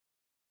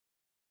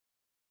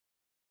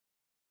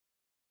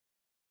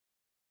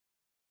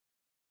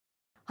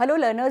Hello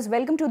learners,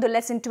 welcome to the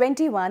lesson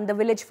 21, the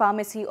village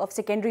pharmacy of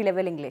secondary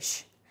level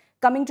English.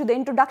 Coming to the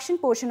introduction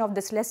portion of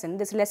this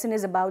lesson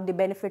is about the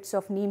benefits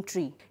of neem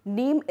tree.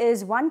 Neem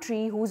is one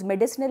tree whose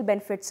medicinal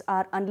benefits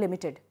are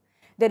unlimited.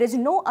 There is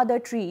no other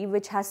tree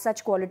which has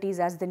such qualities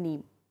as the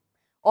neem.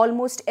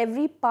 Almost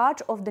every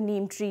part of the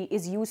neem tree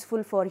is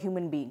useful for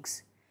human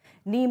beings.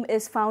 Neem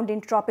is found in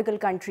tropical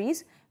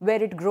countries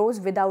where it grows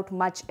without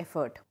much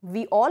effort.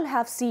 We all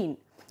have seen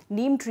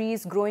neem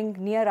trees growing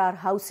near our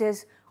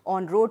houses,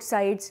 on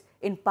roadsides,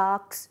 in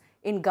parks,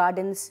 in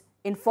gardens,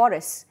 in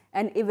forests,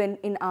 and even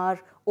in our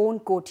own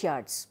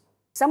courtyards.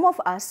 Some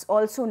of us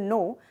also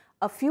know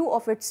a few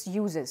of its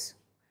uses.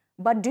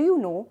 But do you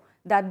know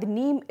that the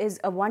neem is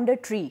a wonder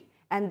tree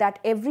and that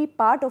every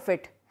part of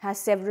it has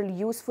several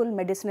useful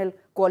medicinal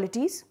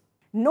qualities?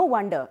 No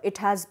wonder it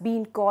has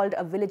been called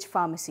a village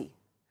pharmacy.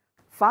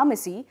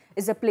 Pharmacy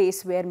is a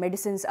place where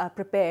medicines are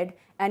prepared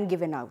and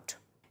given out.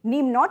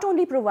 Neem not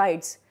only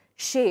provides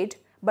shade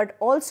but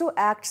also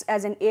acts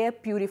as an air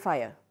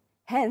purifier.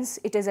 Hence,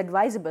 it is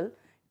advisable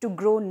to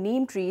grow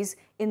neem trees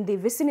in the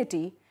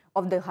vicinity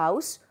of the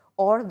house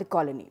or the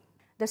colony.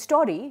 The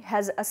story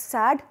has a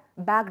sad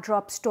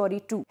backdrop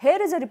story too.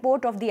 Here is a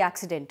report of the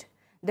accident,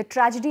 the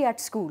tragedy at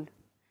school.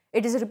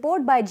 It is a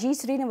report by G.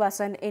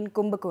 Srinivasan in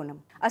Kumbakonam.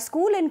 A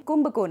school in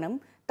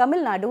Kumbakonam,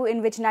 Tamil Nadu,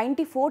 in which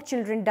 94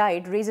 children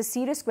died, raises a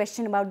serious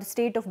question about the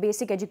state of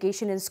basic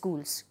education in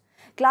schools.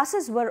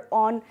 Classes were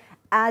on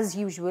as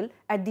usual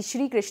at the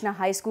Sri Krishna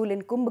High School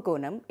in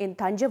Kumbakonam in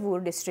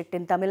Thanjavur district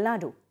in Tamil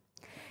Nadu.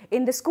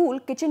 In the school,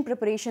 kitchen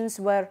preparations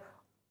were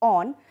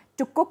on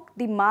to cook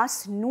the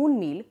mass noon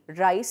meal,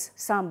 rice,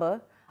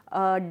 sambar,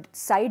 a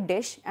side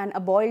dish and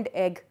a boiled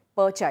egg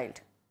per child.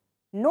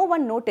 No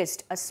one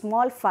noticed a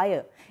small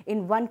fire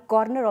in one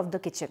corner of the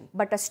kitchen,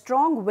 but a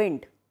strong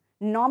wind,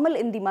 normal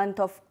in the month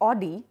of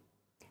Audi,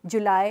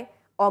 July,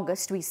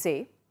 August we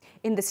say,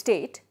 in the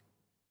state,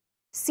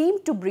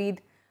 seemed to breathe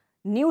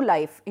new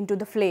life into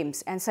the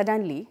flames, and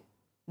suddenly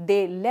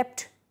they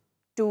leapt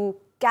to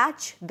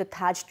catch the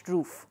thatched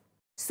roof.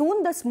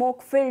 Soon the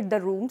smoke filled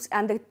the rooms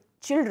and the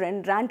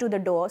children ran to the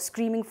door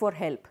screaming for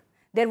help.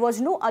 There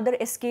was no other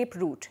escape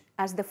route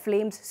as the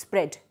flames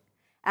spread,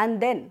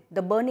 and then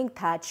the burning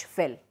thatch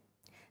fell.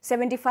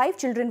 75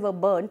 children were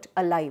burnt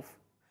alive.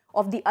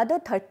 Of the other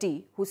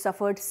 30 who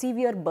suffered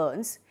severe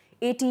burns,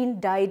 18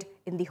 died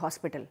in the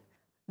hospital.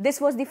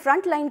 This was the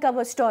frontline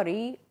cover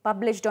story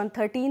published on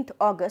 13th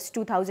August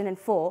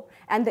 2004,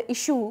 and the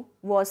issue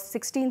was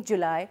 16th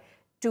July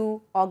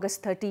to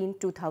August 13,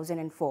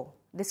 2004.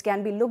 This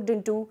can be looked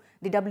into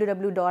the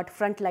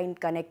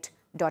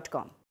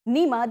www.frontlineconnect.com.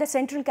 Neema, the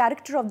central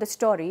character of the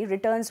story,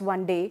 returns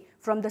one day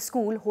from the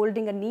school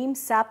holding a neem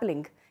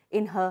sapling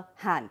in her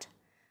hand.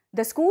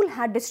 The school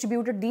had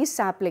distributed these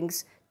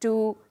saplings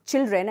to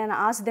children and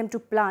asked them to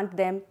plant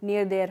them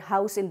near their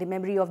house in the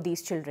memory of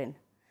these children.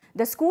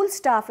 The school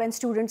staff and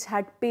students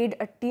had paid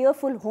a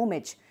tearful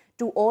homage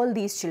to all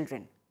these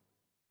children.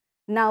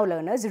 Now,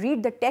 learners,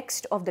 read the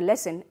text of the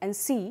lesson and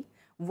see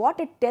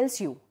what it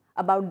tells you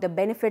about the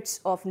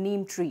benefits of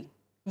neem tree.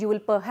 You will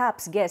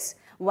perhaps guess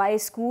why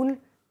school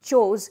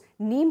chose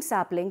neem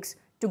saplings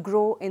to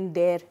grow in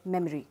their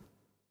memory.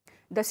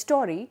 The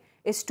story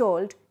is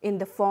told in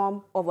the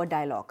form of a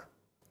dialogue.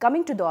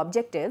 Coming to the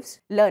objectives,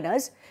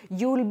 learners,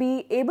 you will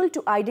be able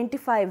to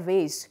identify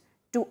ways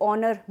to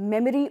honor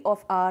memory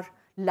of our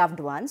loved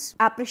ones,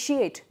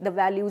 appreciate the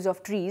values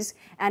of trees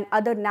and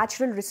other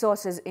natural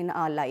resources in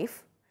our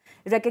life,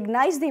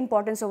 recognize the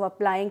importance of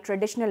applying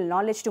traditional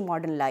knowledge to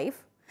modern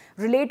life,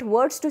 relate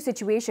words to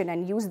situation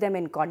and use them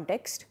in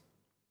context,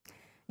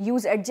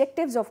 use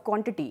adjectives of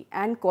quantity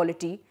and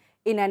quality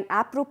in an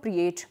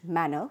appropriate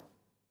manner,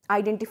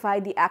 identify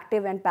the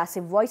active and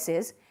passive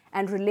voices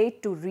and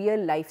relate to real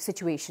life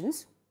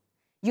situations.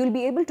 You'll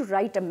be able to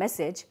write a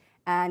message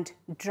and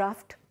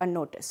draft a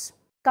notice.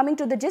 Coming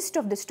to the gist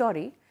of the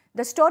story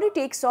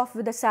takes off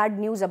with the sad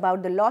news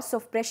about the loss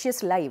of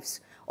precious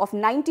lives of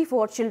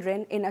 94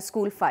 children in a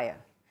school fire.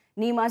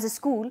 Neema's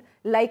school,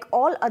 like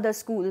all other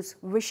schools,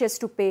 wishes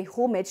to pay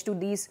homage to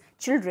these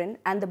children,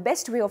 and the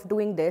best way of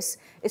doing this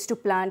is to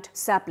plant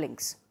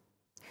saplings.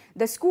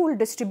 The school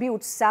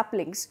distributes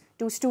saplings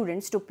to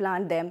students to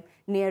plant them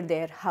near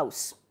their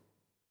house.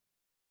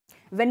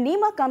 When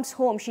Neema comes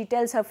home, she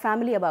tells her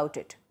family about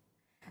it.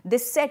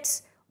 This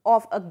sets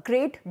off a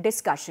great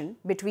discussion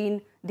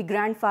between the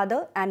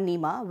grandfather and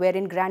Neema,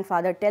 wherein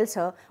grandfather tells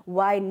her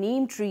why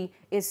neem tree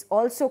is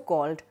also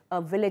called a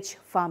village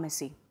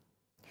pharmacy.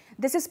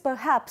 This is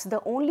perhaps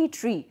the only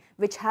tree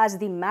which has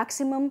the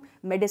maximum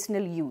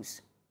medicinal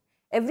use.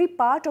 Every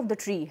part of the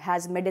tree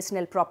has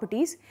medicinal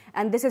properties,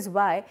 and this is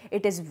why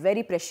it is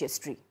very precious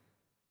tree.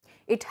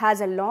 It has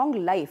a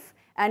long life,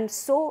 and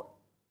so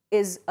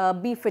is a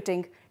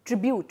befitting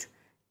tribute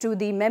to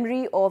the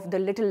memory of the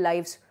little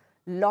lives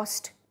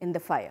lost in the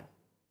fire.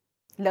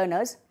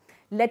 Learners,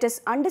 let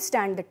us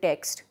understand the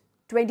text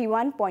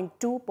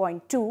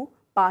 21.2.2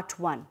 part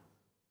 1.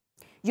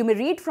 You may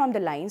read from the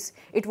lines,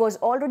 it was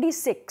already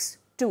 6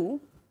 to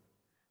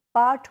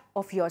part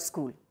of your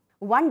school.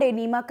 One day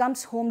Neema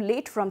comes home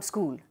late from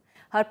school.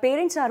 Her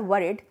parents are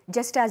worried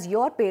just as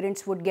your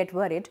parents would get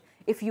worried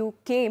if you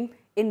came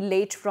in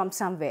late from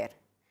somewhere.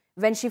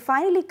 When she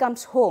finally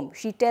comes home,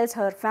 she tells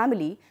her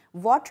family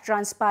what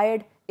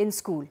transpired in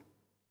school.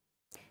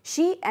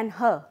 She and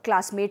her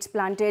classmates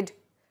planted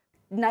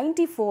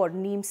 94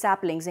 neem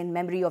saplings in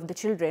memory of the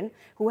children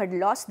who had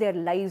lost their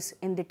lives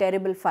in the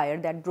terrible fire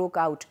that broke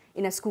out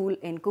in a school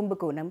in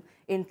Kumbakonam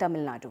in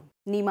Tamil Nadu.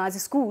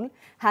 Neema's school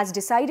has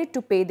decided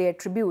to pay their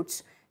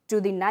tributes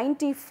to the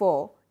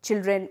 94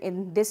 children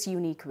in this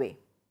unique way.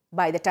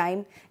 By the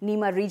time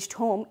Neema reached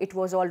home, it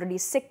was already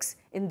 6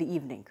 in the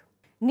evening.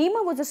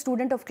 Neema was a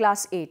student of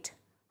class 8.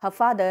 Her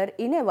father,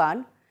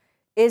 Inevan,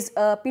 is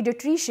a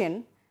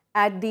pediatrician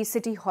at the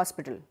city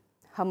hospital.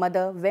 Her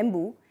mother,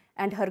 Wembu,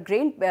 and her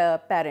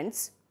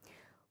grandparents,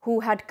 who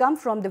had come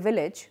from the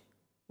village,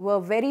 were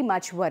very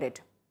much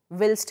worried,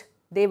 whilst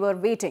they were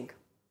waiting.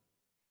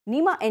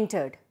 Neema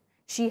entered.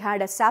 She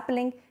had a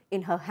sapling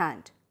in her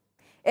hand.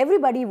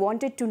 Everybody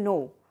wanted to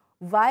know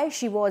why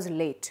she was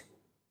late.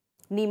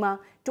 Neema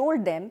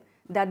told them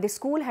that the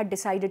school had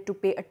decided to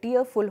pay a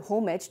tearful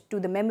homage to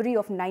the memory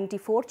of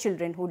 94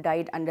 children who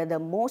died under the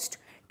most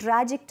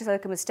tragic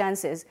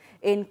circumstances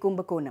in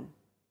Kumbakonam.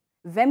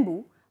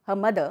 Wembu, her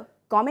mother,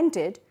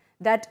 commented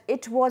that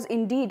it was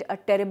indeed a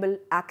terrible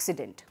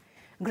accident.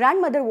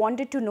 Grandmother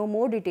wanted to know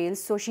more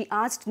details, so she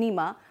asked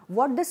Neema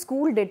what the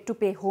school did to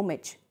pay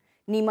homage.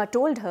 Neema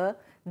told her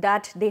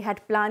that they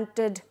had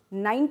planted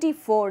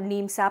 94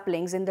 neem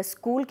saplings in the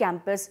school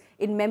campus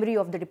in memory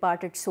of the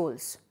departed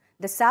souls.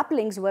 The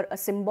saplings were a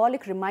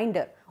symbolic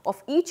reminder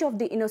of each of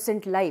the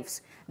innocent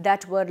lives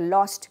that were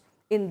lost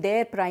in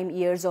their prime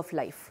years of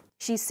life.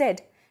 She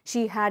said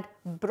she had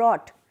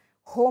brought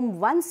home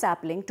one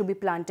sapling to be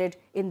planted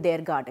in their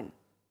garden.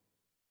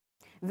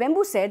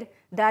 Wembu said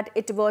that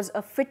it was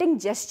a fitting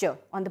gesture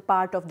on the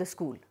part of the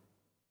school.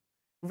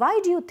 Why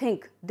do you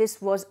think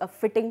this was a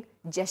fitting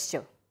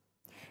gesture?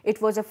 It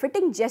was a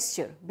fitting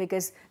gesture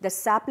because the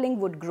sapling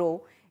would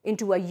grow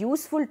into a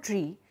useful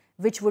tree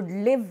which would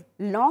live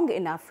long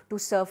enough to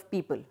serve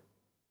people.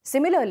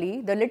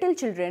 Similarly, the little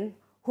children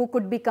who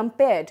could be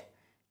compared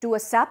to a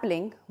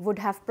sapling would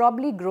have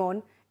probably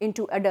grown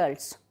into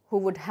adults who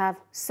would have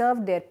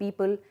served their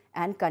people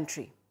and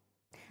country.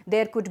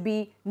 There could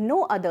be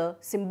no other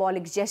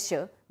symbolic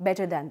gesture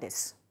better than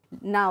this.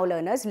 Now,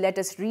 learners, let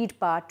us read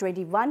part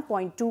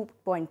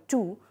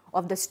 21.2.2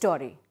 of the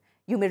story.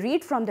 You may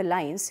read from the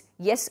lines,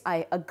 "Yes,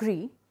 I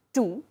agree,"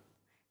 to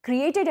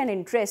 "created an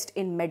interest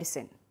in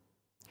medicine."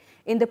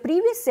 In the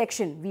previous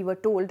section, we were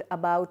told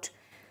about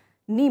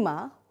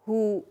Neema,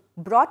 who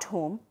brought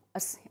home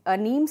a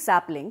neem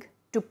sapling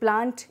to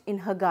plant in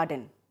her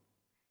garden.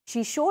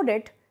 She showed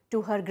it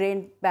to her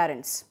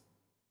grandparents.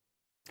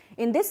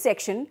 In this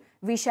section,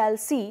 we shall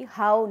see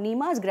how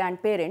Neema's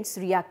grandparents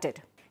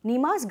reacted.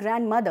 Neema's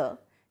grandmother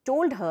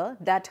told her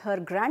that her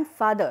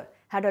grandfather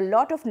had a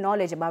lot of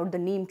knowledge about the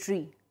neem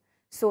tree,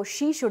 so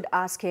she should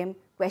ask him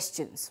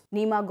questions.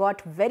 Neema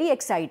got very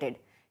excited.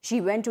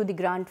 She went to the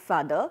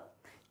grandfather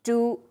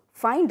to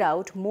find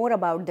out more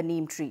about the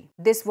neem tree.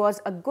 This was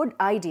a good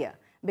idea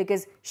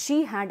because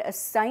she had a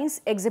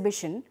science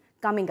exhibition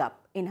coming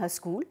up in her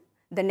school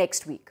the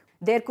next week.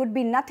 There could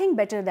be nothing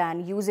better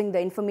than using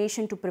the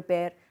information to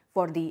prepare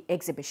for the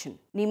exhibition.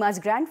 Neema's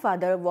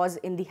grandfather was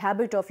in the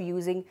habit of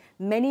using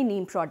many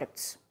neem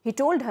products. He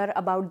told her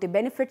about the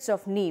benefits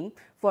of neem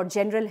for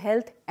general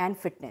health and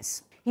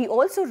fitness. He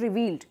also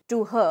revealed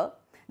to her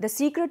the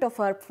secret of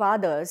her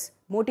father's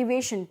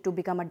motivation to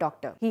become a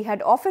doctor. He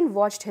had often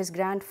watched his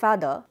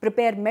grandfather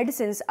prepare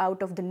medicines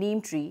out of the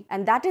neem tree,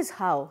 and that is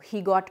how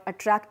he got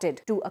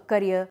attracted to a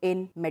career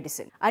in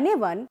medicine.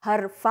 Anevan,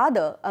 her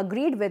father,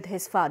 agreed with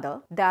his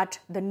father that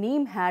the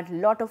neem had a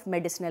lot of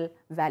medicinal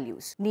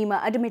values.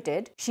 Neema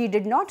admitted she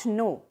did not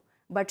know,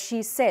 but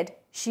she said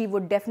she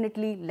would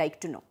definitely like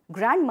to know.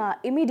 Grandma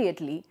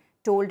immediately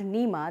told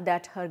Neema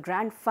that her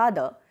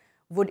grandfather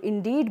would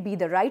indeed be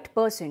the right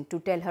person to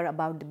tell her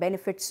about the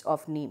benefits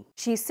of neem.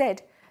 She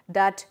said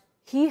that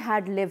he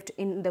had lived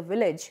in the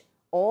village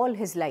all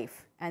his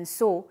life, and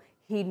so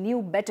he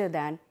knew better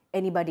than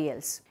anybody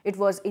else. It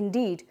was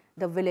indeed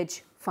the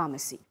village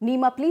pharmacy.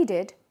 Neema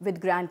pleaded with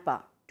Grandpa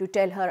to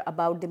tell her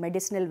about the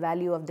medicinal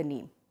value of the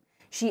neem.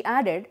 She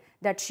added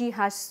that she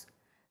has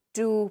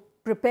to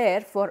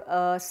prepare for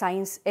a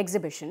science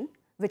exhibition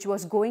which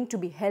was going to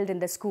be held in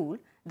the school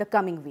the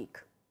coming week.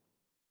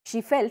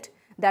 She felt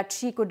that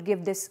she could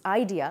give this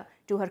idea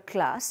to her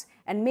class,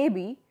 and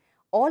maybe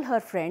all her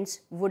friends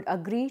would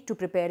agree to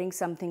preparing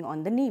something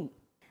on the neem.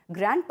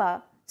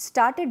 Grandpa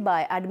started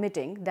by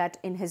admitting that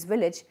in his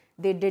village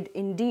they did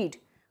indeed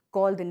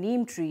call the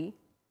neem tree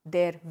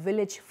their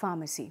village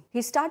pharmacy.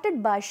 He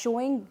started by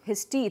showing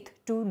his teeth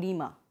to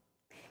Neema.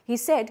 He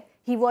said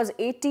he was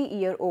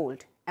 80-year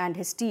old and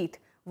his teeth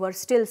were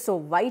still so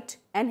white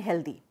and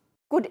healthy.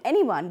 Could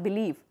anyone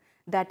believe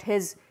that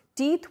his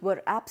teeth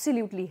were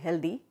absolutely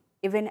healthy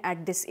even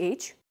at this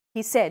age?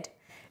 He said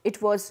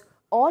it was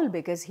all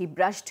because he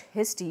brushed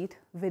his teeth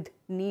with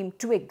neem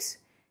twigs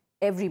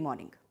every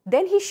morning.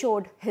 Then he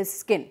showed his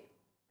skin.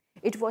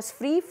 It was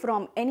free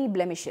from any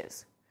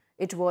blemishes.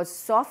 It was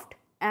soft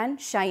and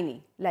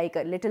shiny like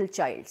a little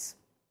child's.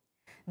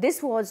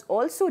 This was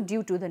also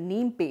due to the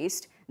neem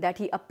paste that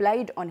he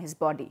applied on his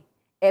body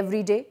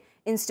every day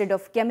instead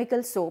of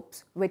chemical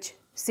soaps which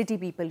city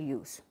people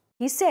use.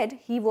 He said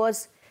he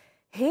was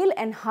hale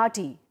and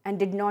hearty and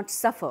did not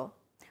suffer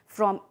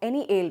from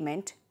any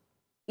ailment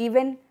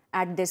even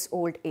at this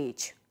old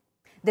age.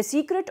 The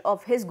secret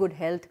of his good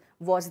health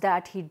was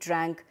that he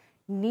drank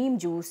neem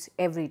juice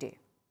every day.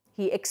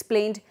 He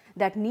explained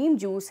that neem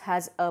juice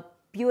has a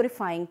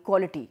purifying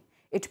quality.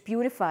 It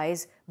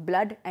purifies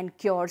blood and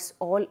cures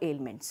all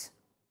ailments.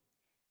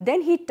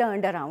 Then he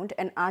turned around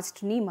and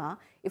asked Neema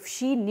if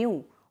she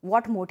knew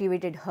what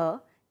motivated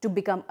her to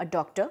become a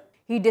doctor.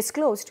 He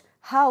disclosed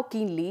how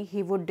keenly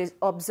he would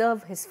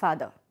observe his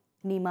father,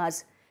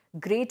 Neema's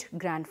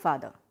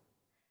great-grandfather,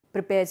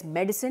 prepares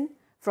medicine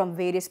from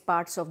various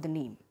parts of the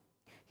neem.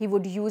 He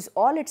would use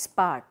all its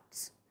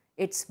parts,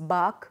 its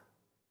bark,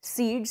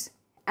 seeds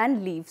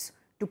and leaves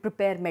to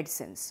prepare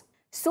medicines.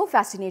 So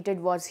fascinated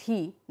was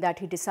he that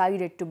he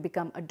decided to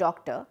become a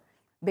doctor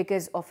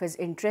because of his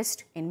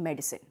interest in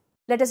medicine.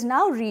 Let us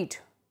now read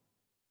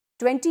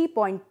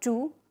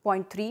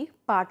 20.2.3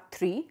 part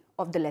 3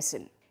 of the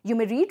lesson. You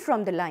may read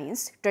from the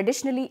lines,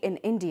 traditionally in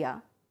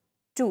India,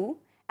 too,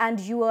 and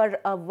you are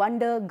a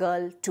wonder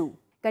girl too.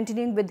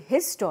 Continuing with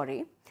his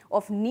story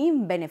of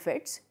neem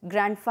benefits,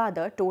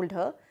 grandfather told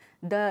her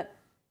the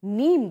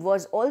neem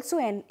was also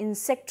an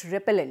insect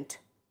repellent,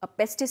 a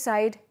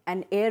pesticide,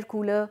 an air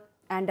cooler,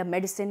 and a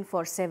medicine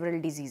for several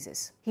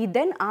diseases. He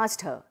then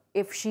asked her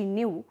if she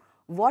knew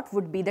what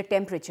would be the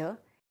temperature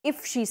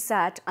if she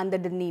sat under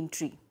the neem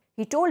tree.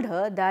 He told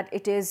her that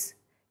it is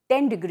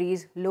 10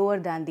 degrees lower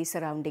than the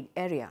surrounding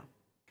area.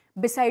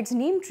 Besides,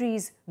 neem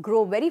trees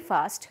grow very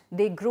fast.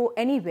 They grow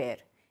anywhere,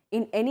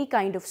 in any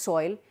kind of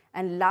soil,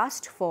 and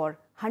last for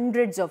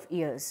hundreds of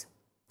years.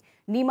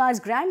 Neema's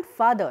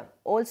grandfather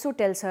also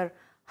tells her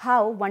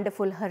how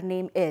wonderful her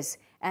name is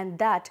and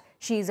that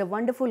she is a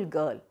wonderful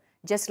girl,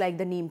 just like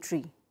the neem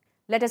tree.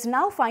 Let us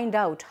now find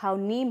out how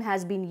neem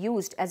has been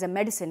used as a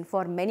medicine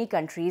for many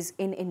countries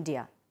in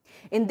India.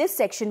 In this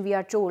section, we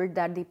are told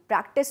that the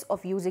practice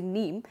of using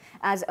neem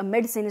as a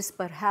medicine is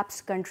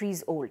perhaps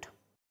centuries old.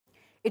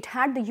 It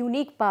had the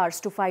unique powers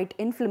to fight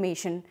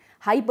inflammation,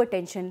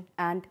 hypertension,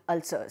 and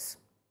ulcers.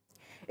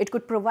 It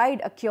could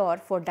provide a cure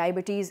for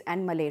diabetes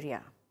and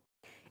malaria.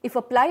 If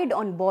applied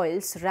on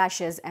boils,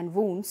 rashes, and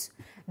wounds,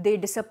 they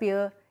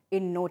disappear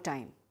in no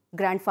time.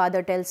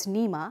 Grandfather tells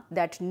Neema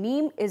that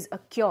neem is a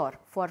cure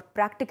for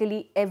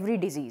practically every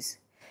disease.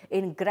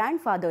 In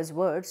grandfather's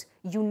words,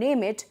 you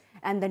name it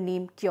and the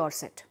neem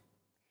cures it.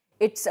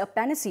 It's a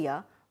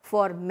panacea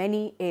for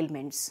many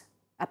ailments.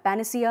 A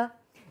panacea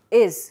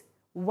is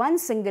one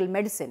single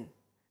medicine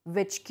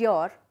which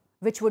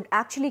would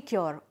actually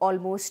cure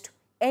almost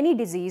any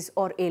disease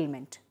or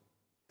ailment.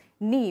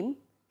 Neem,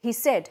 he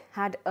said,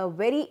 had a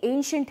very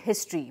ancient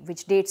history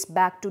which dates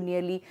back to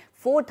nearly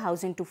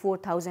 4,000 to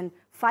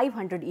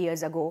 4,500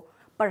 years ago,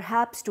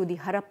 perhaps to the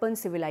Harappan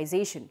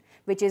civilization,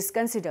 which is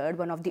considered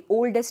one of the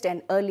oldest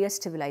and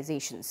earliest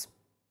civilizations.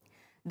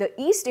 The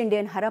East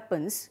Indian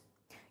Harappans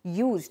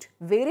used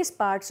various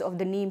parts of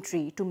the neem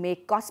tree to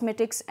make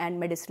cosmetics and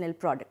medicinal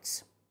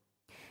products.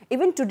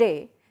 Even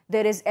today,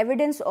 there is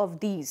evidence of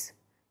these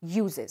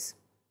uses.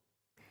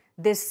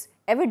 This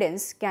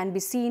evidence can be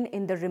seen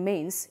in the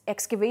remains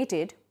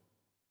excavated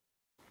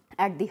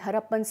at the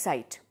Harappan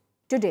site.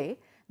 Today,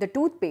 the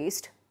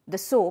toothpaste, the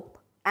soap,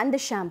 and the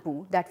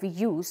shampoo that we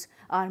use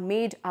are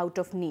made out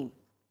of neem.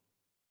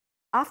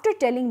 After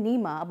telling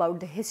Neema about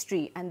the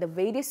history and the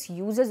various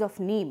uses of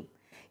neem,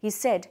 he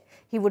said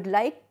he would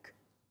like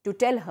to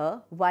tell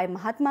her why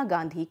Mahatma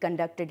Gandhi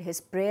conducted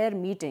his prayer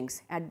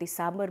meetings at the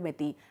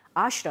Sabarmati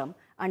ashram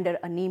under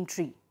a neem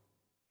tree.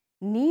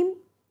 Neem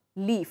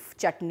leaf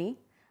chutney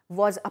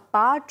was a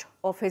part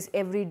of his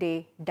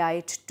everyday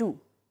diet too.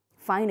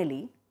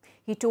 Finally,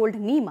 he told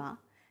Neema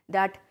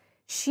that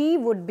she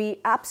would be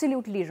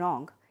absolutely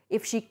wrong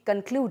if she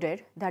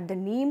concluded that the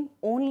neem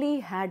only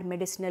had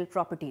medicinal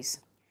properties.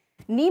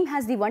 Neem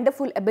has the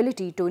wonderful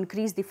ability to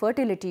increase the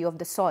fertility of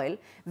the soil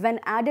when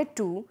added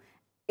to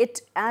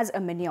it as a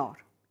manure.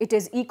 It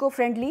is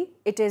eco-friendly.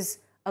 It is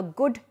a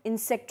good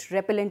insect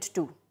repellent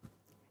too.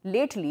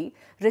 Lately,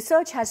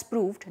 research has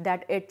proved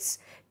that its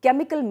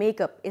chemical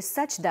makeup is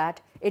such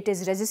that it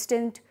is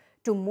resistant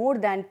to more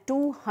than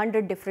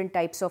 200 different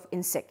types of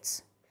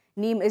insects.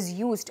 Neem is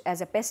used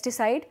as a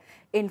pesticide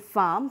in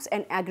farms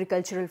and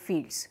agricultural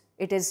fields.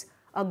 It is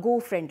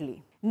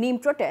go-friendly. Neem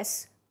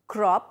protects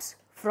crops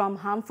from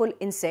harmful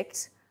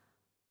insects,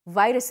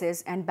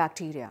 viruses, and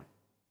bacteria.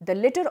 The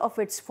litter of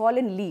its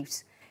fallen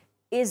leaves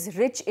is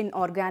rich in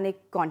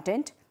organic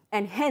content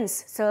and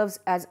hence serves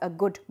as a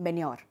good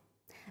manure.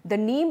 The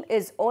neem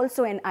is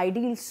also an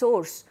ideal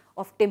source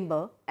of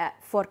timber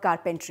for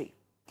carpentry.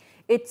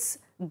 Its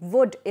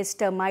wood is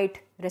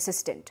termite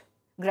resistant.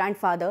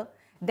 Grandfather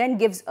then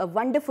gives a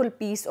wonderful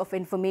piece of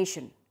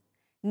information.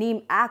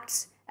 Neem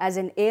acts as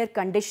an air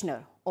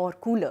conditioner or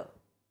cooler,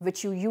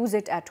 which you use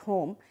it at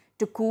home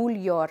to cool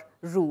your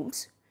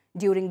rooms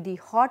during the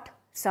hot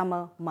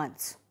summer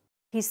months.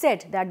 He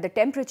said that the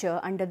temperature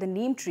under the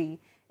neem tree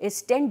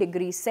is 10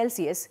 degrees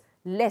Celsius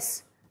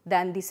less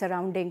than the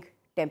surrounding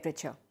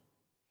temperature.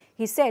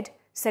 He said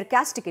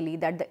sarcastically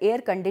that the air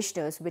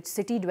conditioners which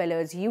city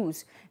dwellers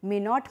use may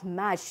not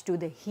match to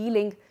the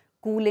healing,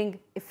 cooling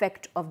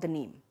effect of the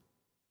neem.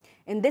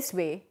 In this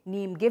way,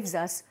 neem gives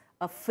us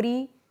a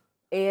free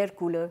air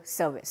cooler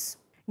service.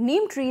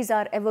 Neem trees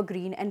are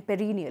evergreen and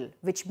perennial,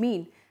 which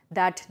mean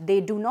that they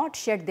do not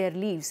shed their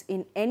leaves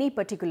in any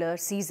particular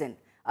season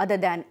other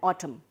than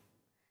autumn.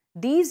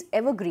 These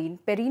evergreen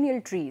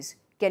perennial trees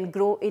can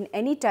grow in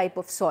any type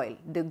of soil.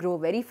 They grow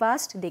very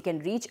fast. They can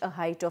reach a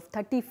height of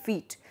 30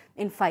 feet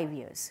in 5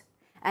 years.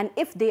 And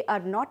if they are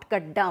not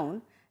cut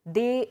down,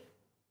 they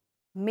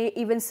may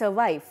even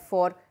survive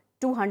for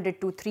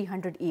 200 to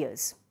 300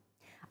 years.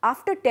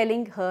 After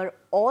telling her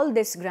all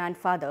this,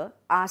 grandfather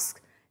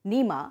asked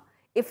Neema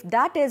if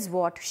that is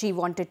what she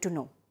wanted to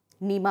know.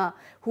 Neema,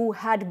 who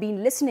had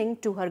been listening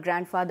to her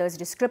grandfather's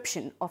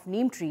description of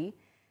neem tree,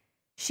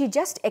 she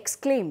just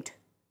exclaimed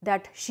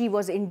that she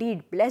was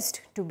indeed blessed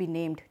to be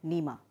named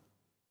Neema.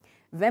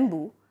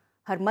 Wembu,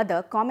 her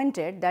mother,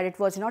 commented that it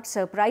was not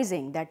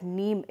surprising that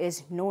neem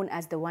is known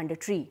as the wonder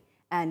tree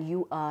and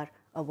you are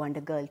a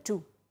wonder girl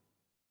too.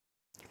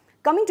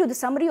 Coming to the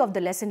summary of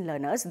the lesson,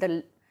 learners,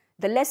 the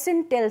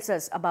lesson tells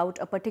us about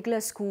a particular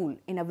school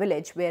in a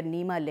village where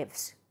Neema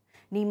lives.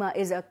 Neema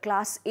is a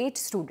class 8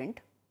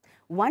 student.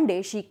 One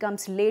day she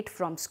comes late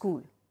from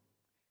school.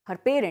 Her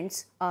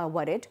parents are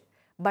worried,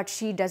 but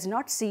she does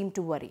not seem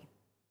to worry.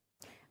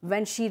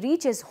 When she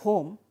reaches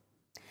home,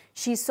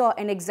 she saw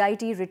an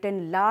anxiety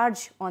written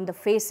large on the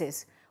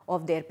faces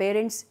of their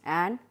parents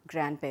and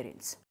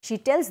grandparents. She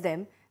tells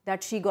them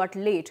that she got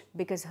late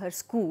because her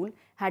school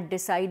had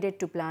decided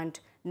to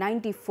plant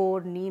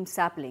 94 neem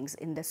saplings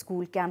in the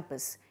school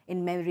campus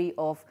in memory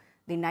of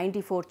the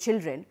 94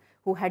 children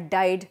who had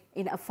died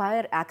in a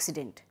fire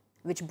accident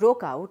which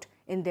broke out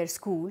in their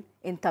school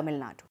in Tamil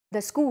Nadu.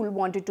 The school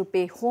wanted to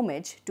pay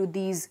homage to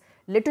these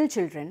little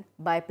children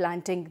by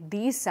planting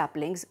these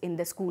saplings in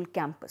the school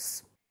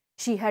campus.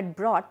 She had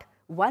brought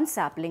one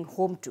sapling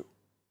home too.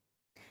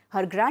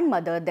 Her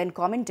grandmother then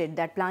commented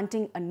that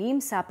planting a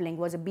neem sapling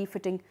was a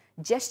befitting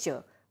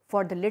gesture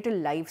for the little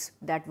lives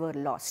that were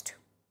lost.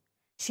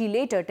 She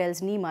later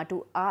tells Neema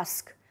to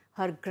ask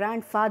her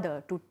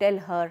grandfather to tell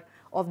her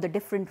of the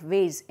different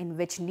ways in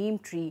which neem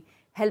tree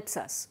helps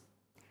us.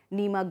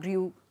 Neema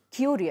grew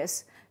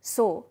curious,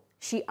 so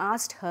she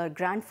asked her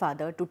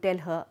grandfather to tell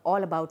her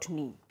all about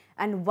neem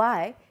and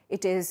why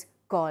it is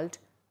called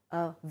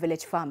a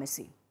village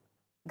pharmacy.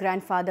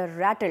 Grandfather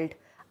rattled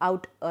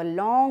out a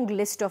long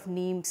list of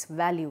neem's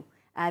value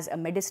as a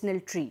medicinal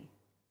tree,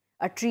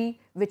 a tree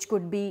which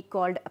could be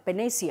called a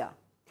panacea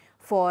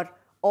for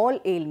all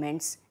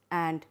ailments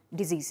and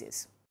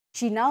diseases.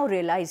 She now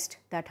realized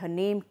that her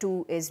name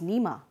too is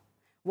Neema.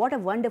 What a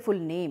wonderful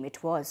name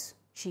it was.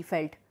 She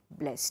felt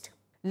blessed.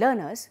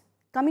 Learners,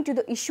 coming to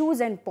the issues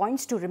and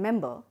points to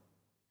remember,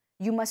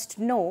 you must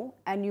know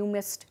and you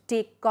must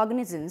take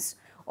cognizance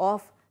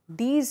of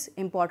these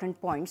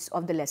important points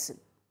of the lesson.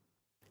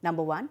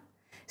 Number 1,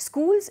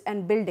 schools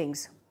and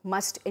buildings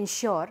must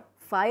ensure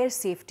fire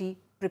safety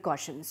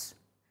precautions.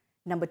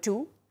 Number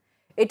 2,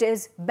 it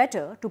is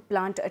better to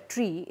plant a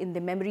tree in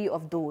the memory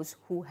of those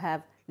who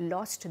have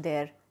lost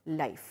their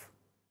life.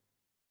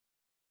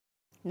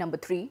 Number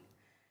 3,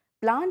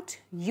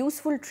 plant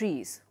useful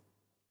trees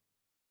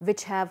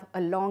which have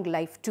a long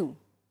life too.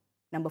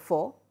 Number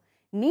 4,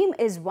 neem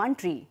is one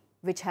tree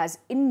which has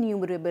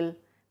innumerable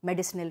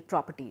medicinal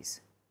properties.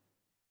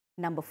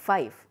 Number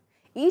 5,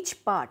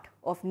 each part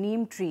of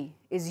neem tree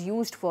is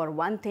used for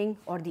one thing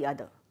or the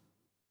other.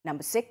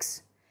 Number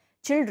 6,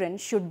 children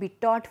should be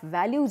taught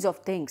values of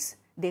things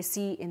they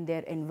see in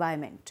their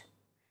environment.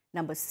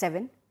 Number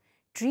 7,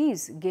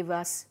 trees give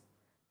us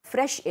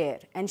fresh air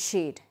and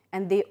shade,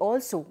 and they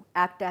also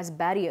act as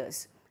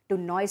barriers to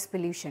noise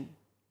pollution.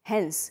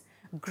 Hence,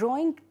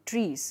 growing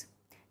trees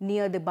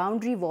near the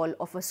boundary wall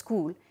of a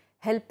school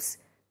helps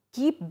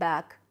keep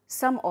back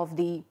some of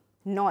the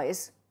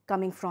noise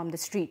coming from the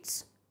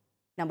streets.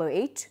 Number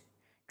 8,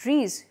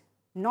 trees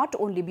not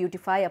only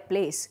beautify a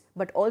place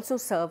but also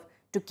serve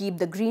to keep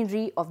the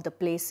greenery of the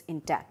place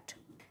intact.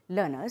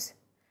 Learners,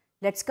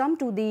 let's come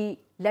to the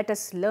let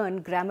us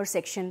learn grammar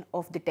section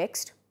of the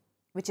text,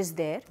 which is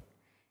there,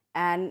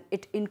 and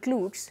it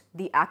includes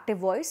the active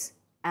voice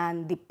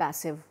and the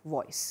passive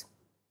voice.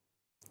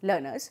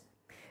 Learners,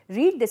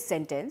 read this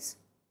sentence.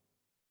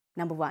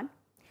 Number 1,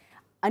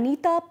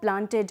 Anita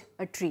planted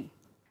a tree.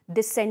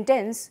 This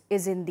sentence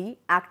is in the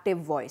active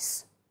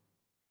voice.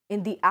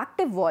 In the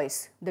active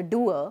voice, the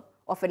doer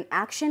of an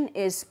action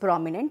is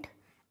prominent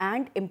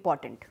and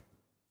important.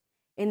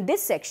 In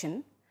this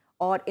section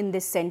or in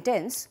this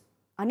sentence,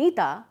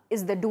 Anita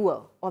is the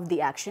doer of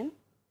the action,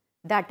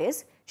 that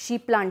is, she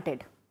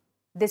planted.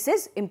 This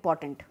is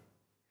important.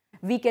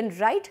 We can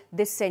write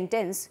this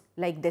sentence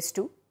like this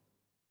too.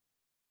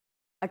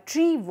 A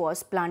tree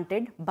was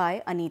planted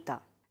by Anita.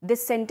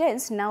 This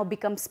sentence now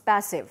becomes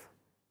passive.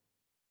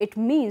 It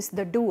means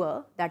the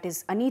doer, that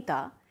is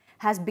Anita,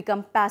 has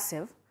become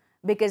passive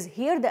because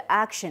here the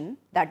action,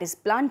 that is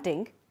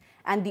planting,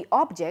 and the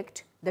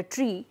object, the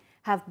tree,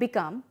 have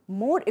become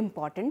more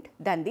important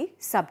than the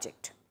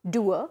subject,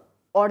 doer,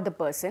 or the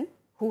person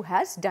who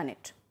has done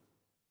it.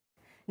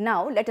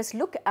 Now let us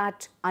look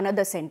at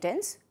another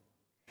sentence.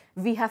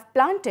 We have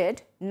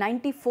planted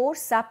 94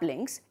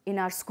 saplings in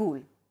our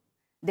school.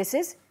 This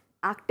is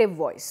active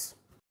voice.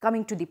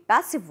 Coming to the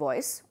passive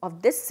voice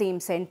of this same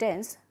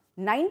sentence,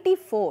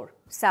 94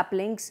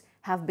 saplings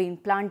have been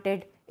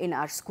planted in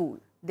our school.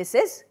 This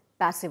is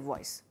passive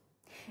voice.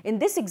 In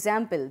this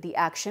example, the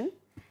action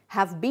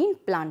have been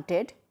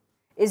planted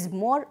is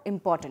more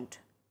important.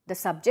 The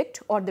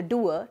subject or the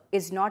doer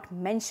is not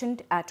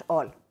mentioned at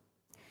all.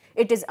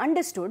 It is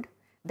understood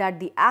that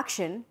the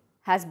action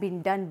has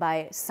been done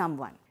by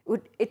someone.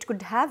 It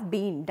could have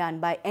been done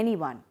by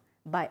anyone,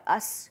 by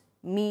us,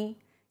 me,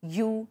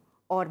 you,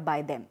 or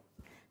by them.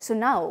 So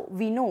now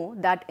we know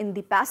that in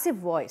the passive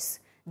voice,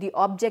 the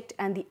object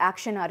and the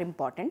action are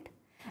important,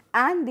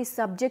 and the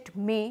subject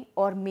may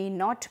or may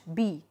not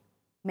be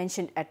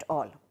mentioned at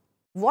all.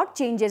 What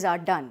changes are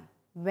done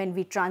when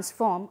we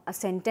transform a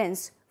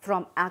sentence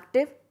from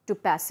active to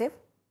passive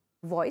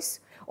voice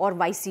or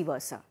vice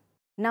versa?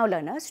 Now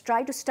learners,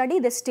 try to study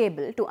this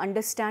table to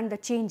understand the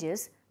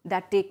changes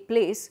that take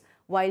place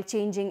while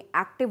changing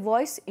active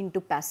voice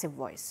into passive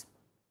voice.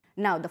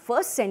 Now the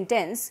first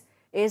sentence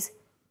is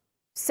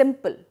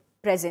simple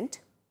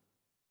present,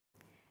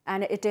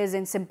 and it is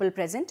in simple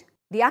present.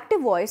 The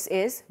active voice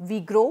is we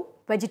grow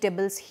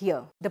vegetables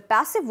here. The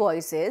passive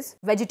voice is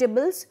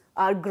vegetables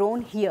are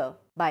grown here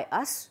by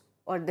us,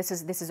 or this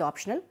is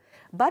optional,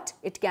 but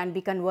it can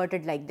be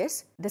converted like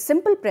this. The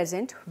simple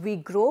present, we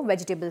grow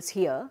vegetables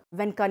here,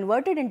 when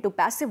converted into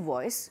passive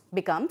voice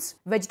becomes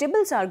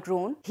vegetables are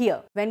grown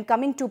here. When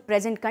coming to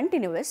present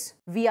continuous,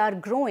 we are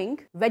growing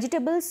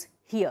vegetables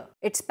here.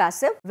 It's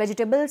passive,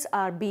 vegetables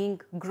are being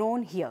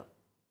grown here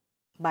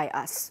by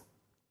us.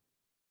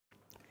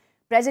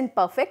 Present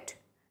perfect,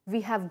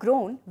 we have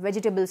grown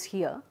vegetables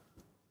here.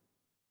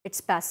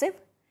 It's passive,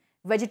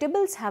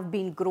 vegetables have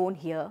been grown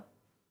here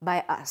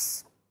by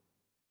us.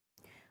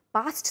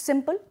 Past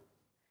simple,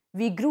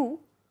 we grew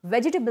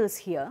vegetables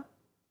here.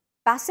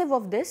 Passive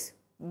of this,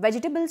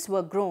 vegetables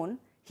were grown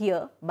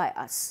here by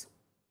us.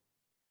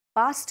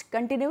 Past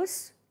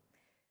continuous,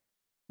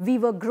 we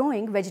were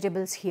growing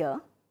vegetables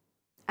here,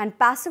 and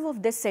passive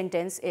of this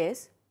sentence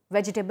is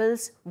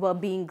vegetables were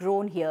being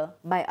grown here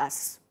by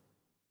us.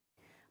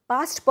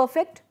 Past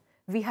perfect,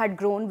 we had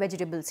grown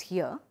vegetables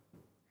here,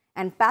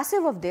 and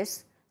passive of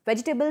this,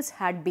 vegetables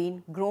had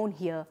been grown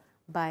here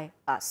by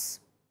us.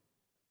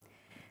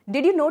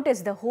 Did you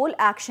notice the whole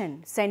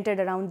action centered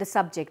around the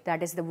subject,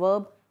 that is the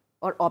verb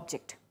or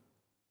object?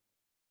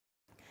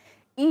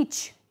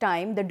 Each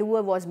time the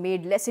doer was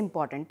made less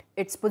important,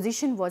 its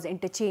position was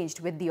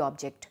interchanged with the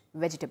object,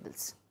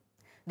 vegetables.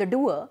 The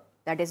doer,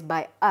 that is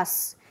by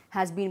us,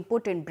 has been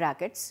put in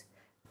brackets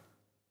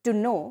to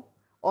know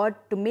or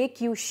to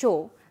make you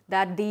show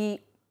that the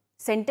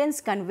sentence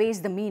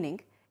conveys the meaning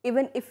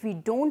even if we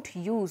don't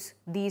use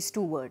these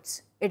two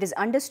words. It is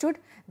understood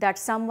that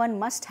someone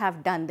must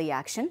have done the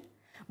action,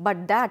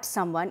 but that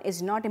someone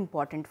is not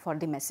important for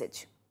the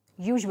message.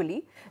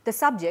 Usually, the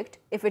subject,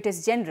 if it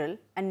is general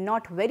and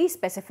not very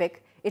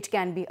specific, it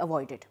can be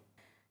avoided.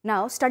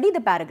 Now, study the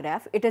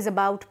paragraph. It is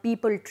about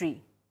peepal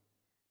tree.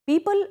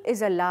 Peepal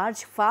is a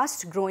large,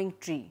 fast-growing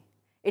tree.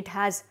 It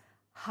has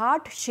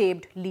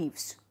heart-shaped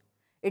leaves.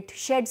 It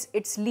sheds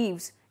its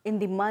leaves in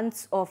the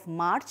months of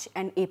March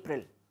and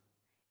April.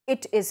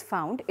 It is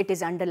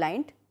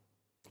underlined,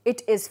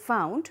 it is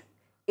found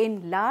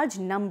in large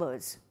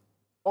numbers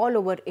all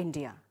over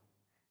India.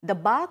 The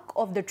bark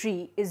of the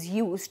tree is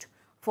used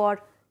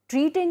for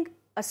treating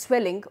a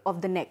swelling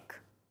of the neck.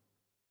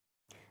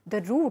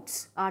 The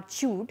roots are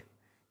chewed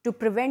to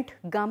prevent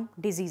gum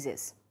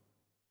diseases.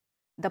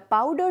 The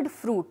powdered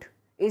fruit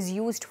is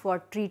used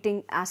for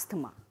treating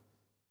asthma.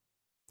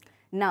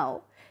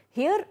 Now,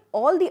 here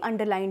all the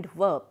underlined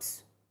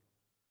verbs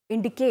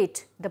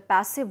indicate the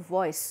passive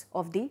voice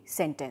of the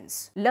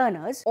sentence.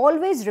 Learners,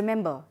 always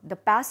remember the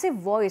passive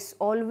voice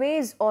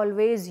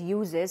always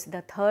uses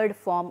the third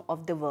form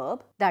of the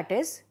verb, that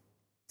is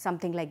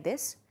something like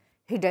this: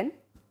 hidden,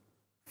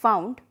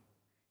 found,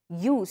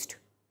 used,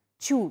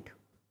 chewed.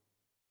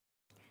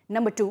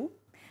 Number 2,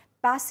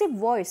 passive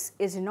voice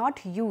is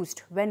not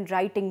used when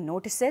writing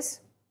notices,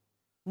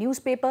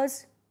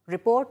 newspapers,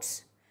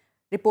 reports,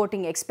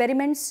 reporting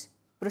experiments,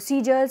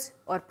 procedures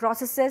or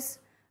processes,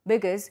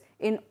 because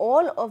in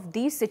all of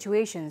these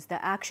situations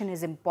the action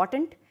is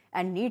important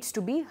and needs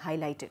to be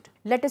highlighted.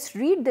 Let us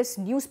read this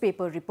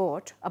newspaper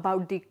report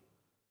about the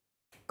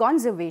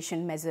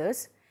conservation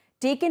measures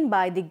taken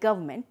by the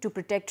government to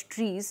protect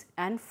trees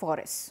and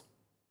forests.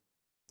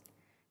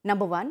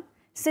 Number 1,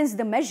 since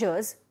the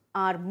measures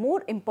are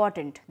more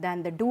important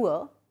than the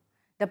doer,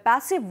 the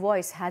passive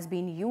voice has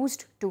been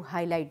used to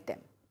highlight them.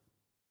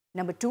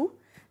 Number 2,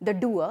 the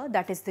doer,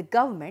 that is the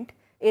government,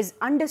 is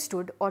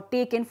understood or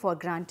taken for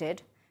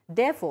granted.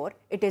 Therefore,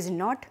 it is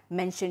not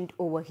mentioned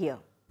over here.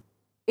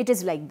 It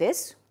is like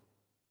this: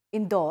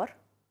 Indore,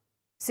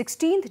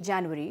 16th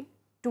January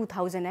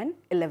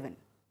 2011.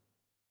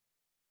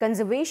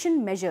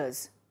 Conservation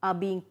measures are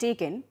being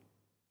taken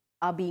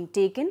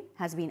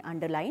has been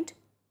underlined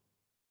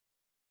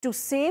to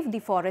save the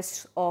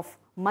forests of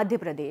Madhya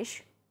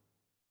Pradesh.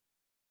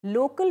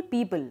 Local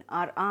people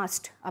are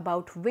asked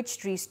about which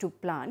trees to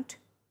plant.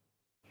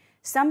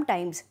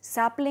 Sometimes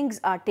saplings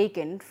are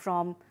taken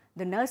from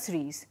the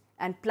nurseries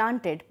and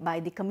planted by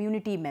the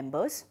community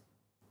members.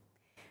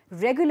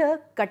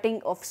 Regular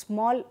cutting of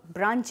small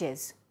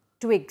branches,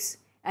 twigs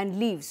and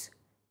leaves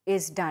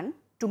is done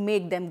to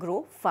make them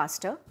grow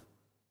faster.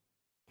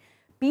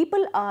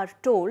 People are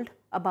told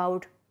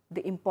about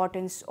the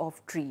importance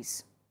of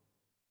trees.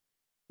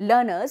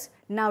 Learners,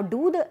 now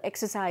do the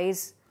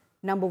exercise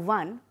number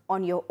 1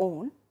 on your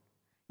own.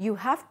 You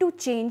have to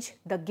change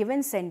the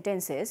given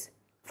sentences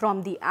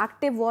from the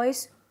active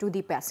voice to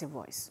the passive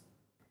voice.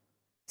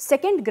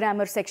 Second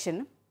grammar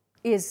section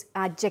is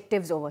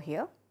adjectives over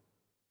here.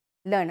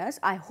 Learners,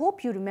 I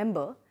hope you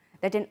remember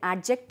that an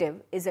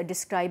adjective is a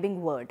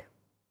describing word.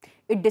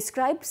 It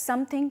describes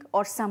something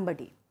or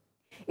somebody.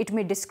 It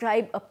may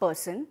describe a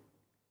person,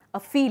 a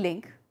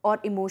feeling or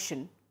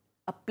emotion,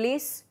 a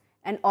place,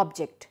 an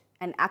object,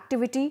 an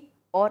activity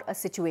or a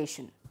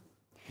situation.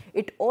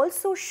 It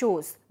also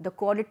shows the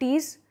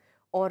qualities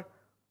or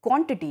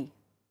quantity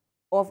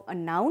of a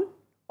noun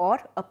or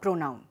a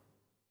pronoun.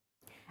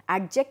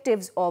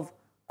 Adjectives of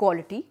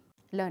quality.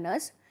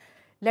 Learners,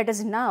 let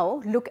us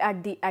now look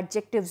at the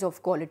adjectives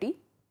of quality.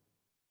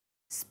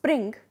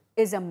 Spring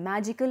is a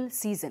magical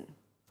season.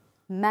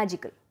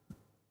 Magical.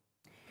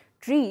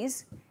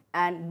 Trees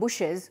and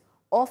bushes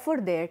offer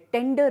their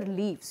tender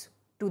leaves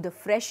to the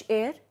fresh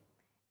air,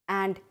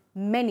 and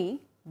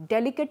many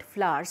delicate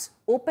flowers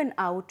open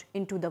out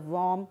into the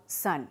warm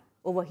sun.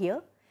 Over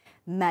here,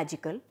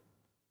 magical,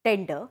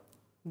 tender,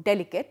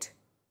 delicate,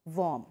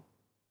 warm.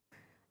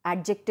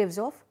 Adjectives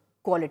of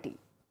quality.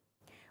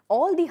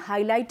 All the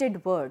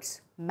highlighted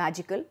words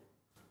magical,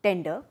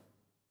 tender,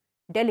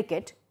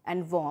 delicate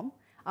and warm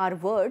are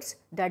words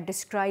that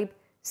describe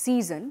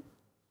season,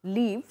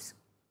 leaves,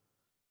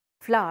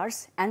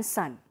 flowers and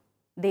sun.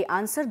 They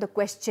answer the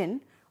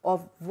question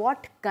of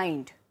what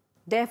kind.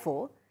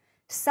 Therefore,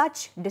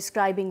 such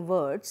describing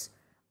words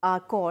are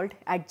called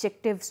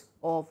adjectives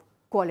of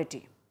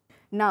quality.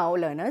 Now,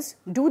 learners,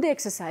 do the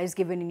exercise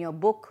given in your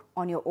book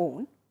on your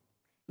own.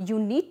 You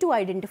need to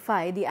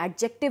identify the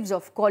adjectives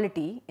of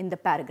quality in the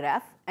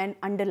paragraph and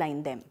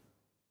underline them.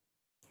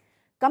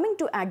 Coming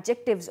to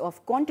adjectives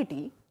of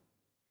quantity,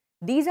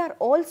 these are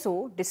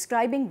also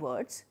describing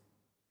words,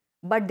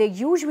 but they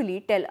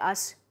usually tell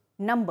us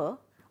number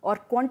or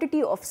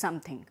quantity of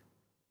something.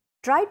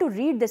 Try to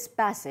read this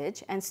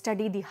passage and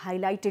study the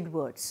highlighted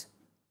words.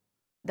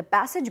 The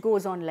passage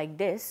goes on like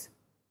this.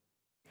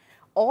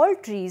 All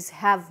trees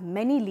have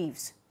many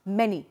leaves,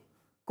 many,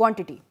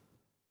 quantity.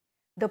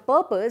 The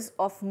purpose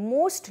of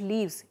most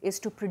leaves is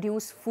to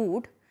produce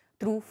food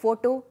through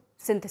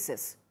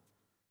photosynthesis.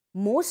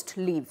 Most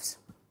leaves.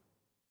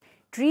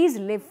 Trees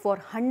live for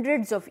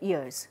hundreds of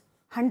years,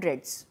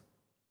 hundreds.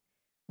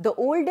 The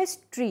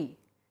oldest tree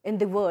in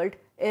the world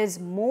is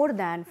more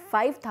than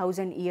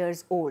 5,000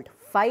 years old,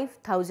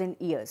 5,000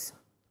 years.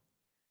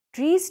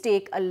 Trees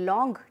take a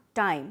long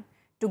time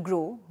to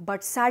grow,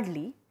 but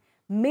sadly,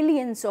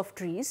 millions of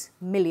trees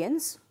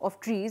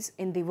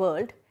in the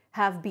world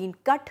have been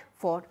cut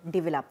for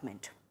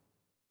development.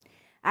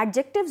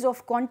 Adjectives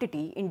of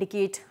quantity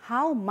indicate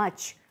how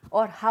much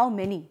or how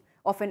many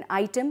of an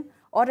item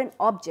or an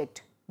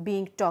object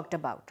being talked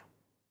about.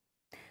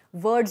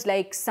 Words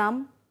like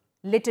some,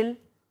 little,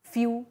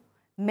 few,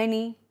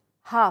 many,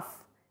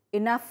 half,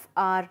 enough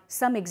are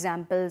some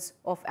examples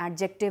of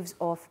adjectives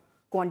of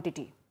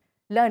quantity.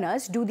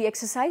 Learners, do the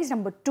exercise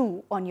number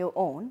 2 on your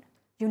own.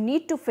 You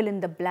need to fill in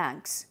the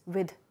blanks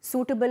with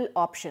suitable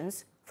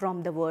options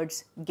from the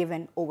words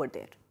given over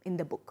there in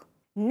the book.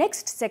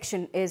 Next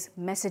section is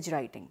message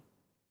writing.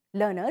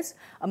 Learners,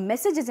 a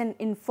message is an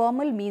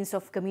informal means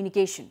of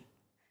communication.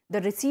 The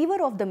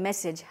receiver of the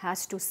message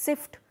has to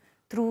sift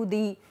through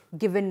the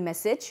given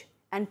message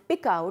and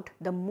pick out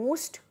the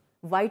most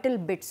vital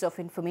bits of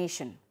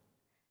information.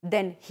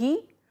 Then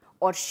he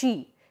or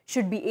she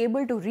should be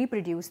able to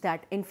reproduce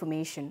that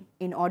information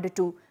in order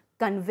to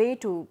convey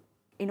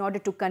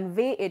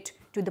it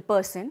to the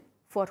person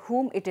for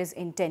whom it is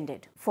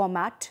intended.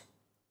 Format,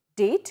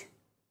 date,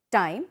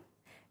 time,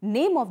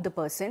 name of the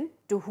person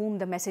to whom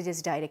the message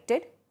is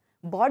directed,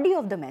 body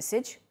of the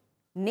message,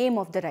 name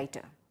of the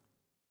writer.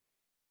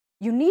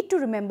 You need to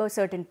remember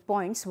certain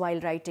points while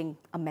writing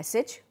a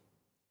message.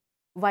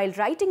 While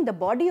writing the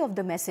body of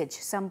the message,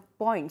 some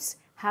points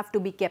have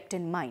to be kept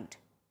in mind.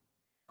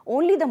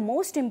 Only the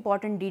most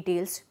important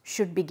details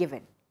should be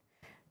given.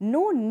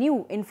 No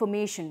new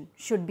information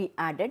should be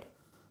added.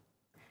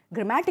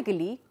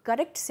 Grammatically,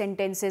 correct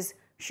sentences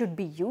should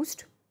be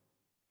used.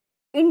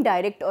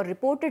 Indirect or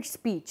reported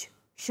speech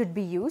should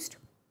be used.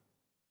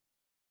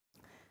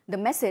 The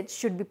message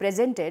should be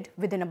presented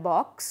within a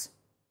box.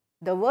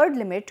 The word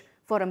limit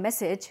for a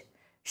message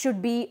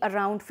should be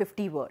around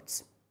 50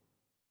 words.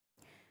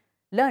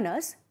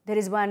 Learners, there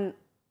is one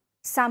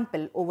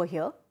sample over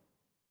here.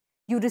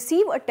 You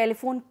receive a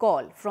telephone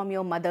call from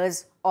your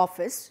mother's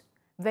office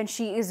when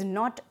she is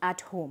not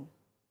at home.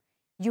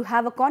 You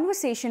have a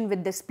conversation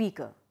with the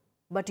speaker,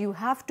 but you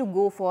have to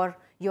go for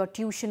your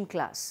tuition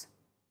class.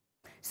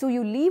 So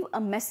you leave a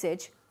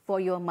message for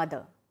your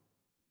mother.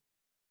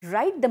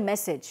 Write the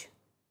message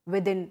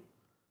within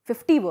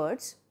 50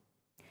 words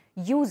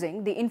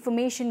using the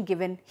information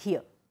given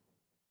here.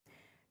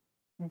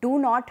 Do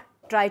not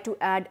try to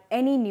add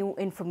any new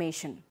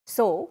information.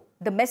 So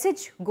the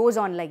message goes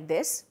on like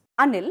this.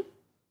 Anil,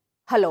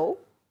 hello.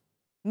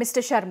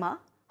 Mr. Sharma,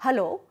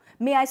 hello.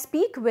 May I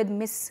speak with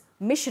Miss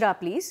Mishra,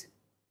 please?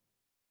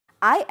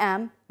 I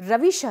am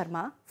Ravi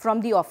Sharma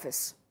from the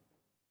office.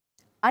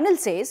 Anil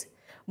says,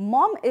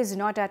 Mom is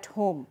not at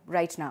home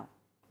right now.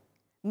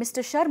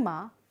 Mr.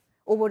 Sharma,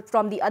 over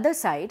from the other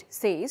side,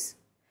 says,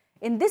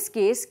 in this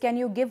case, can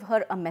you give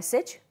her a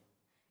message?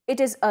 It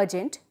is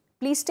urgent.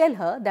 Please tell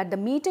her that the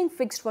meeting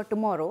fixed for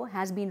tomorrow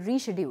has been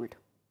rescheduled.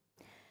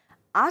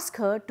 Ask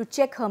her to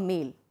check her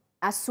mail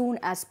as soon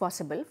as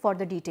possible for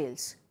the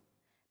details.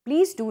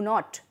 Please do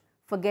not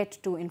forget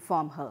to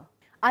inform her.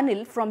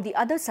 Anil from the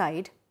other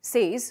side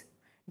says,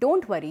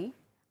 don't worry,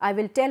 I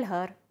will tell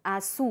her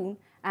as soon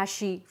as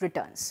she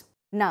returns.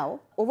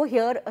 Now, over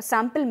here, a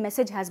sample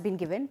message has been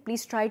given.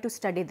 Please try to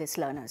study this,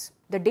 learners.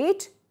 The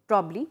date,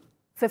 probably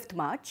 5th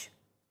March.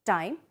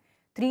 Time,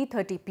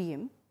 3:30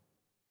 p.m.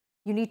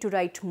 You need to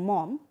write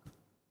Mom.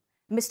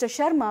 Mr.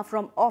 Sharma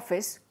from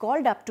office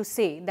called up to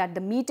say that the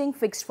meeting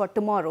fixed for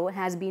tomorrow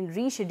has been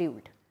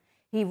rescheduled.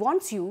 He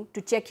wants you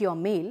to check your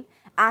mail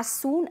as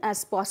soon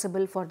as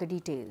possible for the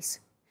details.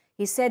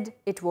 He said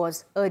it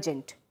was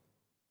urgent.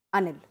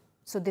 Anil.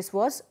 So this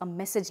was a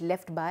message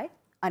left by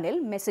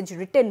Anil, message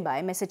written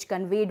by, message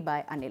conveyed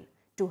by Anil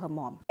to her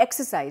mom.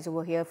 Exercise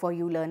over here for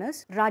you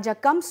learners. Raja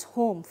comes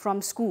home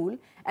from school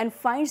and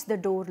finds the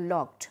door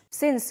locked.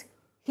 Since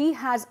he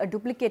has a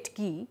duplicate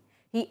key,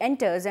 he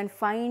enters and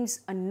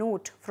finds a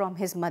note from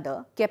his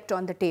mother kept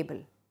on the table.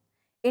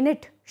 In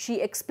it, she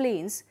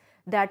explains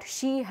that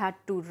she had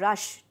to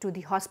rush to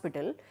the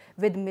hospital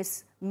with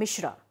Miss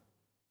Mishra,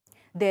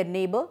 their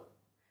neighbor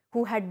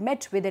who had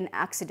met with an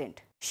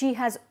accident. She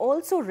has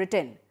also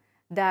written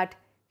that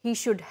he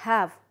should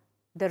have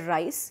the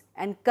rice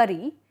and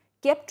curry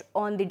kept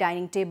on the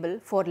dining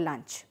table for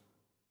lunch.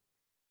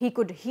 He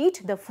could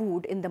heat the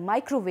food in the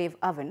microwave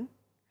oven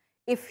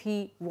if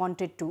he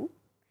wanted to,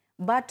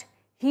 but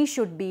he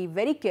should be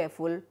very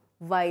careful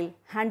while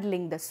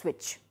handling the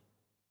switch.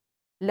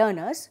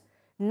 Learners,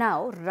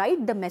 now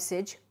write the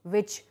message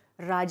which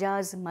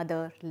Raja's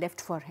mother left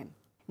for him.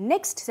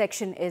 Next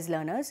section is,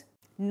 learners,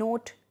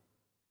 note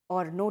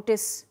or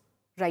notice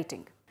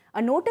writing.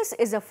 A notice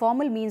is a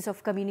formal means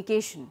of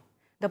communication.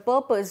 The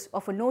purpose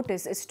of a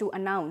notice is to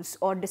announce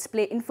or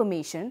display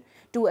information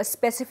to a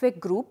specific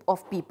group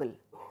of people.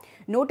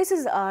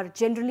 Notices are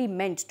generally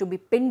meant to be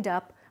pinned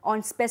up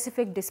on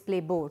specific display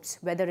boards,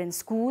 whether in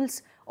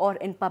schools or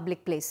in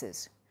public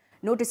places.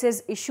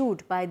 Notices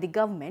issued by the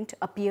government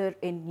appear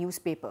in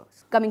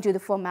newspapers. Coming to the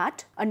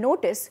format, a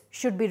notice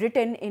should be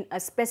written in a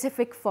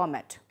specific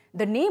format.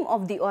 The name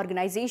of the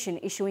organization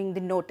issuing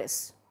the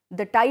notice.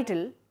 The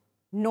title,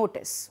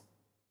 notice.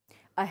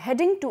 A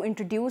heading to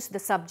introduce the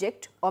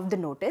subject of the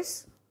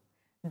notice.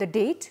 The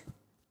date,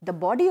 the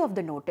body of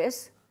the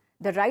notice,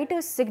 the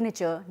writer's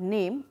signature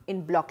name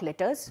in block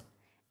letters,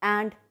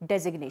 and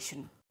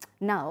designation.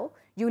 Now,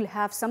 you will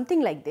have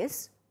something like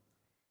this.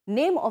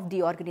 Name of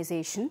the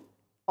organization,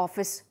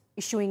 office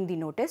issuing the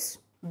notice,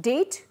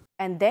 date,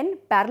 and then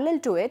parallel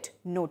to it,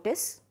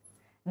 notice,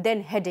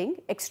 then heading,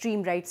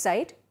 extreme right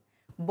side,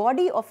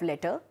 body of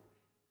letter,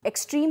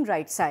 extreme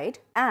right side,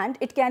 and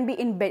it can be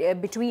in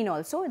between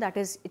also, that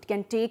is, it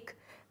can take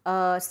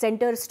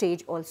center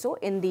stage also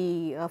in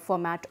the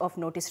format of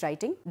notice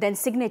writing. Then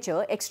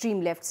signature,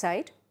 extreme left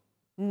side,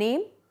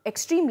 name,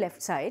 extreme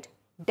left side,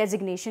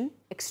 designation,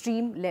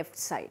 extreme left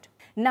side.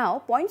 Now,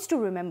 points to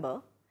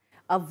remember.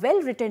 A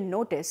well-written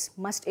notice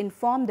must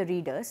inform the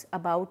readers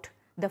about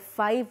the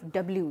 5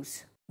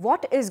 W's.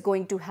 What is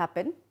going to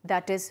happen,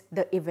 that is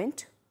the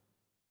event,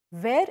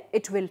 where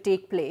it will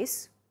take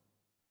place,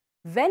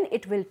 when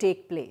it will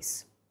take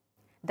place,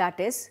 that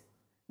is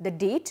the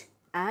date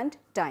and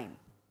time,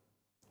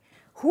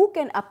 who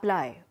can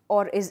apply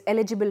or is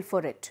eligible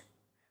for it,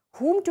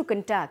 whom to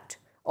contact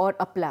or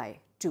apply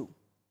to,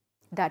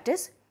 that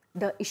is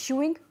the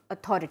issuing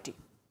authority.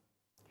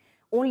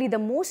 Only the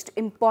most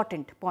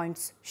important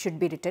points should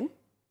be written.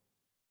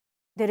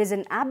 There is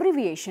an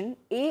abbreviation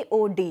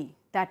AOD,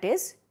 that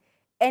is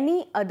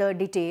any other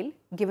detail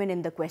given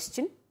in the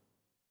question.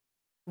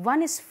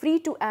 One is free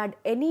to add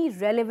any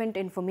relevant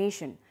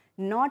information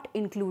not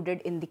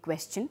included in the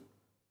question.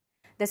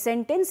 The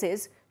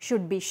sentences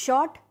should be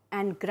short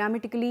and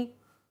grammatically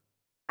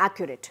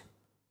accurate.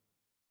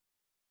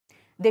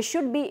 They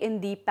should be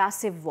in the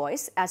passive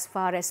voice as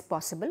far as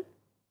possible.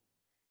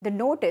 The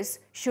notice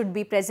should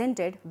be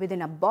presented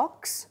within a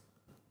box.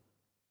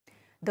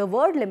 The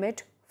word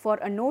limit for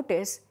a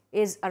notice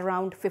is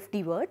around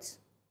 50 words.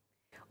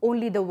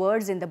 Only the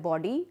words in the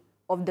body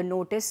of the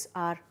notice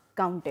are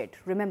counted.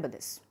 Remember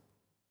this.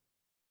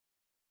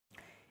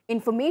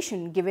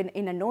 Information given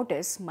in a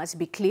notice must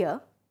be clear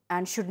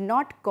and should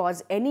not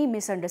cause any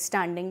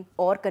misunderstanding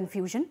or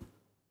confusion.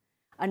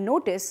 A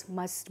notice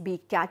must be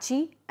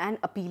catchy and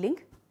appealing.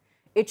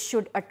 It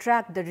should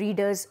attract the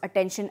reader's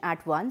attention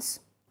at once.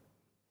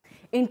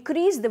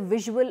 Increase the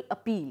visual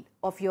appeal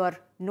of your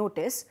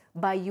notice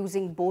by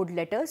using bold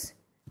letters,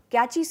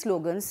 catchy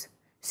slogans,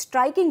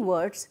 striking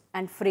words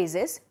and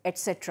phrases,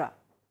 etc.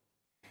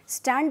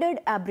 Standard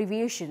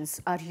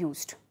abbreviations are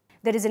used.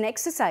 There is an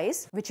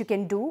exercise which you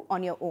can do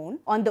on your own.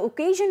 On the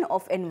occasion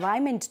of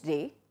Environment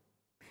Day,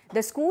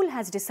 the school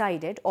has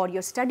decided, or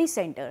your study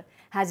center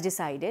has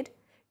decided,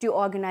 to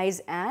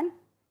organize an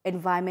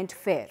environment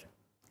fair.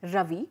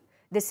 Ravi,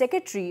 the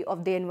secretary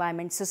of the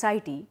Environment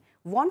Society,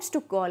 wants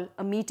to call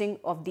a meeting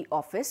of the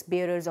office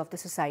bearers of the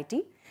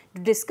society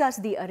to discuss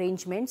the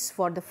arrangements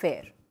for the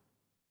fair.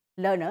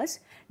 Learners,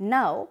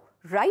 now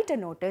write a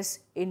notice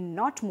in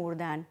not more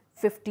than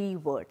 50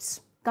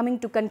 words. Coming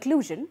to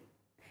conclusion,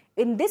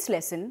 in this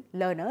lesson,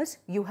 learners,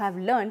 you have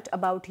learnt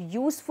about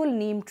useful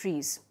neem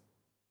trees.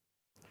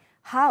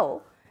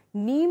 How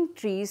neem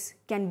trees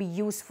can be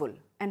useful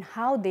and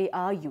how they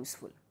are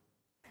useful.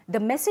 The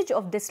message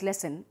of this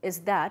lesson is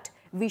that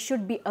we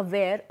should be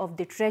aware of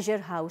the treasure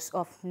house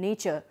of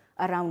nature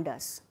around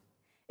us.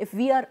 If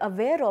we are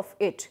aware of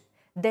it,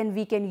 then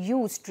we can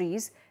use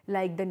trees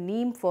like the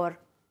neem for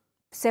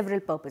several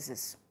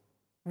purposes.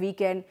 We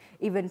can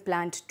even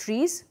plant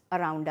trees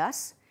around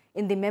us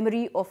in the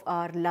memory of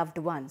our loved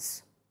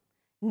ones.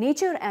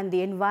 Nature and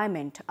the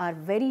environment are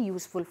very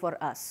useful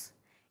for us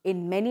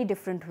in many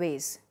different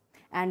ways,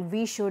 and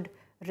we should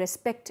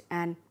respect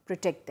and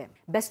protect them.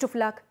 Best of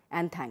luck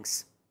and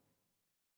thanks.